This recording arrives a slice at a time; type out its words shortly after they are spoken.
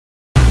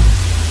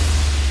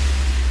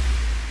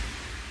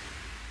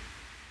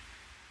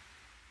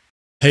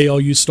Hey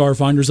all you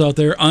Starfinders out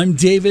there, I'm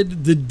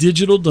David, the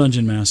Digital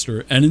Dungeon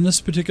Master, and in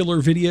this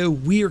particular video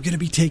we are going to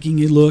be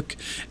taking a look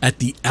at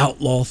the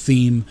Outlaw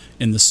theme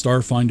in the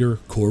Starfinder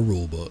core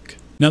rulebook.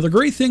 Now the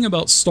great thing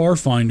about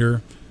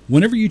Starfinder,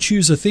 whenever you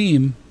choose a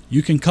theme,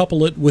 you can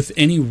couple it with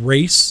any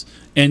race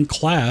and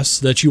class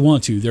that you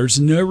want to. There's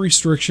no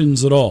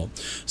restrictions at all.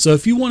 So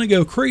if you want to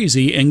go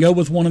crazy and go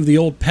with one of the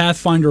old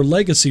Pathfinder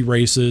legacy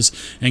races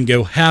and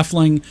go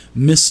Halfling,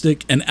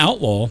 Mystic, and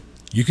Outlaw,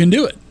 you can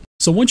do it.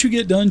 So once you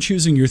get done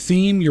choosing your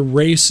theme, your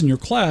race, and your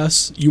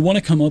class, you want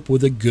to come up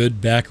with a good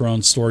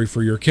background story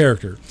for your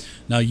character.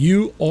 Now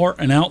you are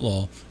an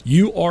outlaw.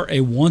 You are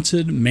a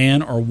wanted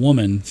man or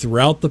woman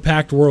throughout the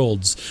Pact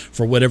Worlds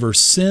for whatever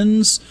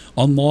sins,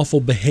 unlawful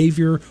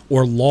behavior,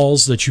 or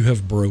laws that you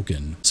have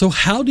broken. So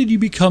how did you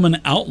become an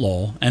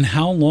outlaw, and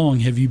how long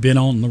have you been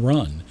on the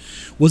run?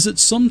 Was it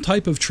some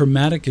type of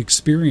traumatic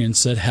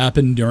experience that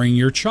happened during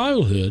your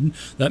childhood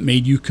that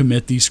made you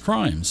commit these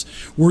crimes?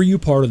 Were you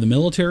part of the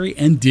military,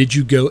 and did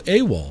you go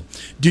AWOL?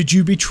 Did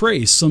you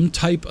betray some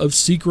type of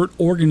secret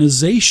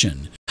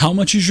organization? How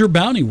much is your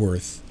bounty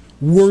worth?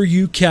 Were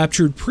you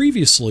captured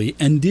previously,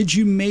 and did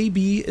you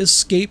maybe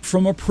escape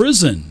from a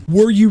prison?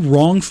 Were you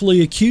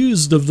wrongfully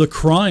accused of the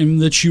crime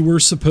that you were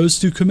supposed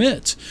to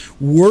commit?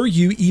 Were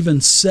you even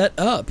set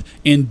up,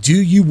 and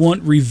do you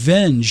want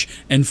revenge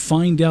and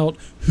find out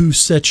who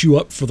set you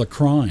up for the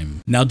crime?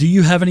 Now, do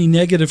you have any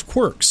negative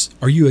quirks?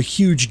 Are you a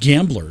huge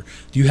gambler?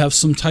 Do you have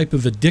some type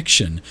of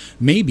addiction?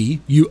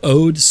 Maybe you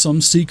owed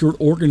some secret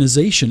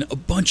organization a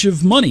bunch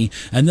of money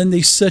and then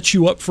they set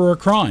you up for a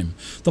crime.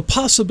 The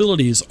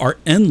possibilities are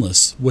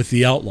endless with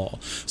the Outlaw.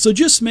 So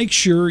just make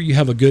sure you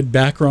have a good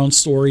background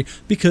story,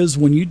 because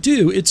when you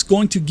do, it's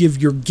going to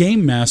give your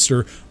game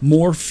master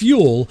more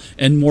fuel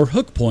and more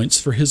hook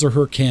points for his or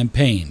her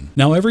campaign.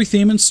 Now, every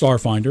theme in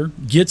Starfinder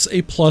gets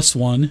a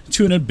 +1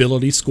 to an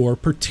ability score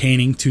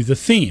pertaining to the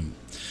theme.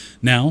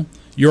 Now,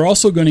 you're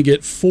also going to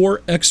get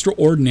 4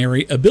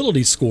 extraordinary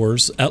ability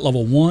scores at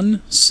level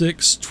 1,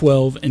 6,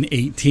 12, and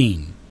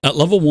 18. At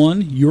level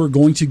 1, you are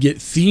going to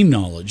get theme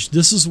knowledge.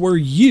 This is where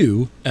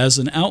you, as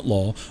an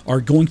outlaw,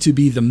 are going to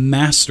be the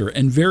master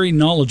and very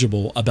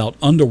knowledgeable about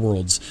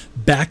underworlds,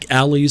 back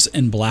alleys,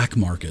 and black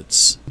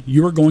markets.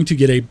 You are going to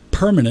get a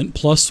permanent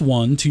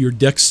 +1 to your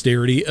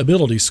dexterity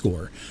ability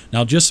score.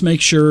 Now just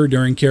make sure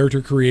during character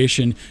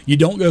creation you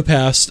don't go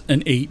past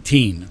an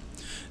 18.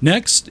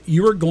 Next,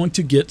 you are going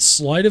to get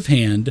sleight of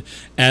hand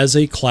as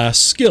a class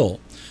skill.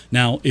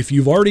 Now, if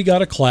you've already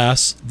got a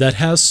class that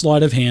has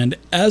sleight of hand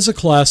as a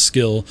class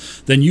skill,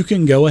 then you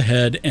can go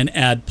ahead and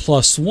add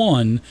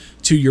 +1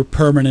 to your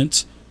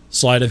permanent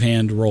sleight of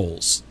hand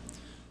rolls.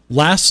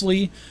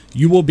 Lastly,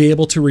 you will be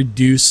able to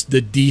reduce the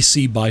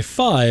DC by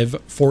 5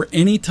 for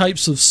any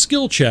types of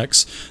skill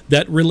checks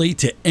that relate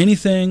to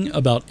anything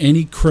about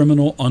any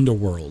criminal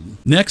underworld.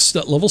 Next,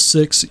 at level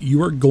 6,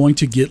 you are going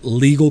to get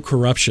legal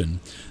corruption.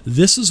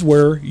 This is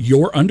where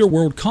your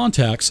underworld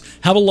contacts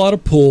have a lot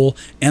of pull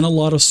and a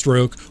lot of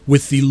stroke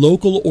with the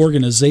local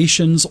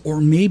organizations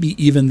or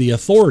maybe even the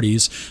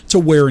authorities, to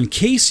where in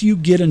case you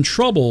get in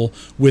trouble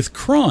with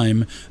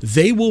crime,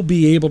 they will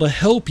be able to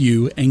help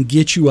you and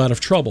get you out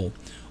of trouble,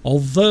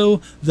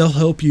 although they'll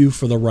help you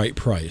for the right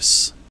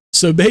price.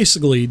 So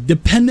basically,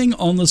 depending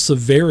on the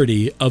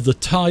severity of the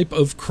type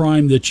of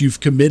crime that you've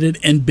committed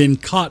and been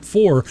caught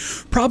for,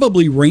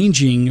 probably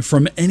ranging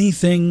from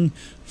anything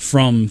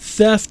from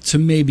theft to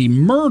maybe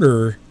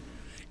murder,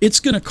 it's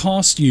going to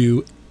cost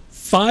you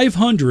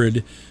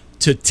 500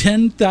 to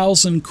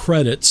 10,000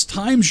 credits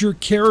times your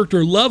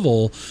character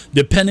level,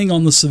 depending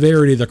on the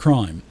severity of the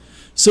crime.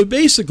 So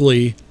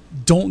basically,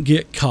 don't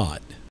get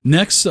caught.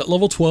 Next, at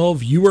level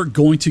 12, you are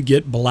going to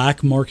get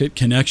black market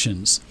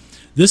connections.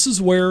 This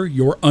is where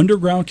your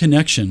underground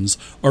connections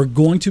are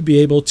going to be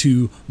able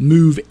to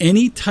move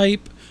any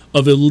type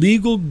of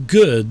illegal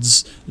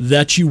goods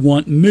that you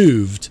want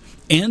moved,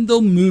 and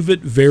they'll move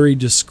it very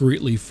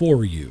discreetly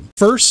for you.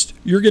 First,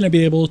 you're going to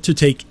be able to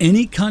take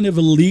any kind of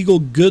illegal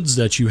goods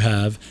that you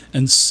have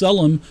and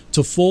sell them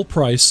to full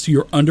price to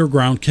your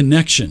underground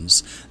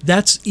connections.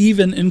 That's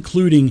even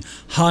including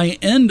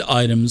high-end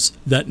items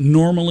that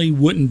normally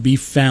wouldn't be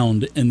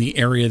found in the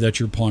area that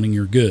you're pawning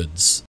your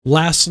goods.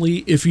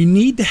 Lastly, if you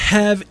need to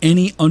have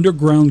any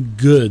underground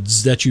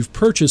goods that you've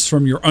purchased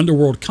from your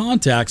underworld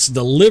contacts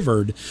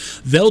delivered,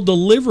 they'll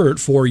deliver it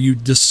for you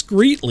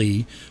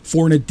discreetly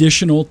for an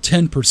additional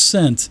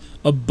 10%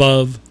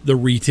 above the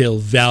retail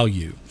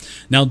value.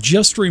 Now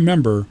just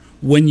remember,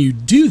 when you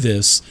do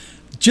this,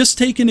 just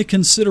take into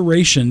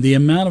consideration the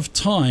amount of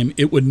time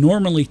it would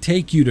normally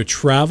take you to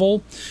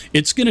travel.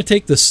 It's going to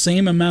take the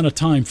same amount of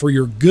time for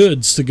your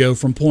goods to go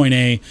from point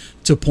A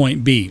to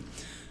point B.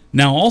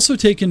 Now also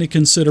take into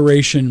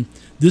consideration,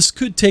 this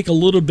could take a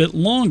little bit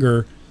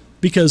longer,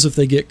 because if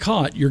they get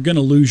caught, you're going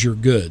to lose your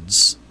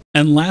goods.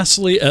 And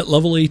lastly, at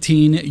level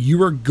 18,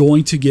 you are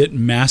going to get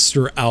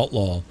Master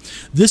Outlaw.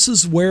 This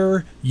is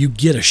where you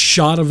get a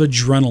shot of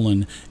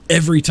adrenaline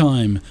every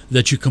time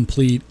that you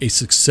complete a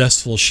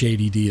successful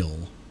shady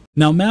deal.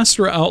 Now,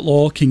 Master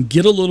Outlaw can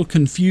get a little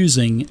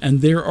confusing,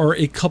 and there are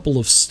a couple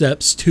of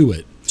steps to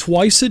it.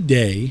 twice a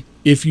day,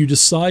 if you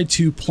decide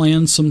to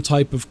plan some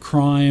type of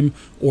crime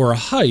or a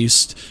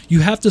heist, you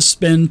have to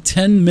spend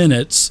 10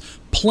 minutes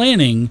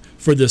planning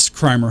for this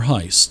crime or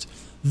heist.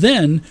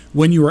 Then,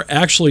 when you are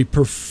actually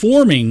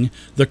performing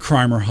the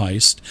crime or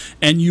heist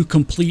and you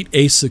complete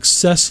a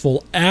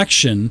successful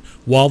action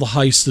while the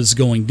heist is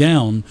going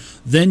down,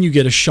 then you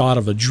get a shot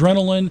of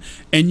adrenaline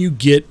and you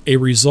get a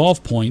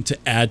resolve point to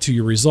add to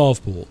your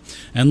resolve pool.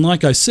 And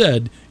like I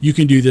said, you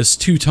can do this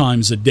 2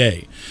 times a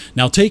day.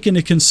 Now, take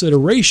into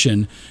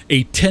consideration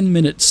a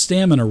 10-minute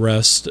stamina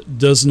rest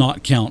does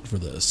not count for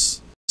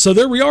this. So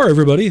there we are,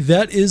 everybody.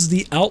 That is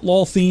the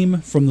Outlaw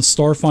theme from the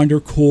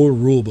Starfinder core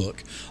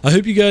rulebook. I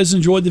hope you guys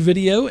enjoyed the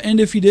video,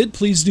 and if you did,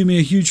 please do me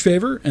a huge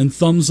favor and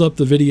thumbs up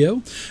the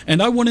video. And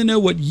I want to know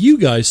what you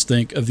guys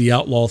think of the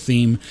Outlaw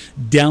theme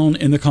down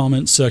in the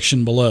comments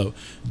section below.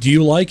 Do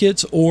you like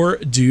it or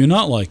do you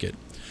not like it?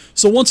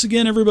 So once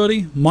again,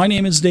 everybody, my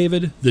name is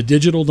David, the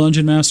Digital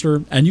Dungeon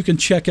Master, and you can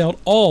check out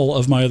all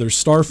of my other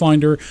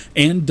Starfinder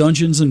and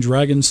Dungeons &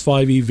 Dragons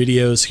 5e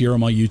videos here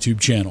on my YouTube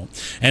channel.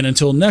 And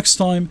until next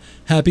time,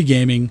 happy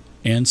gaming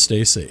and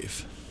stay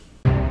safe.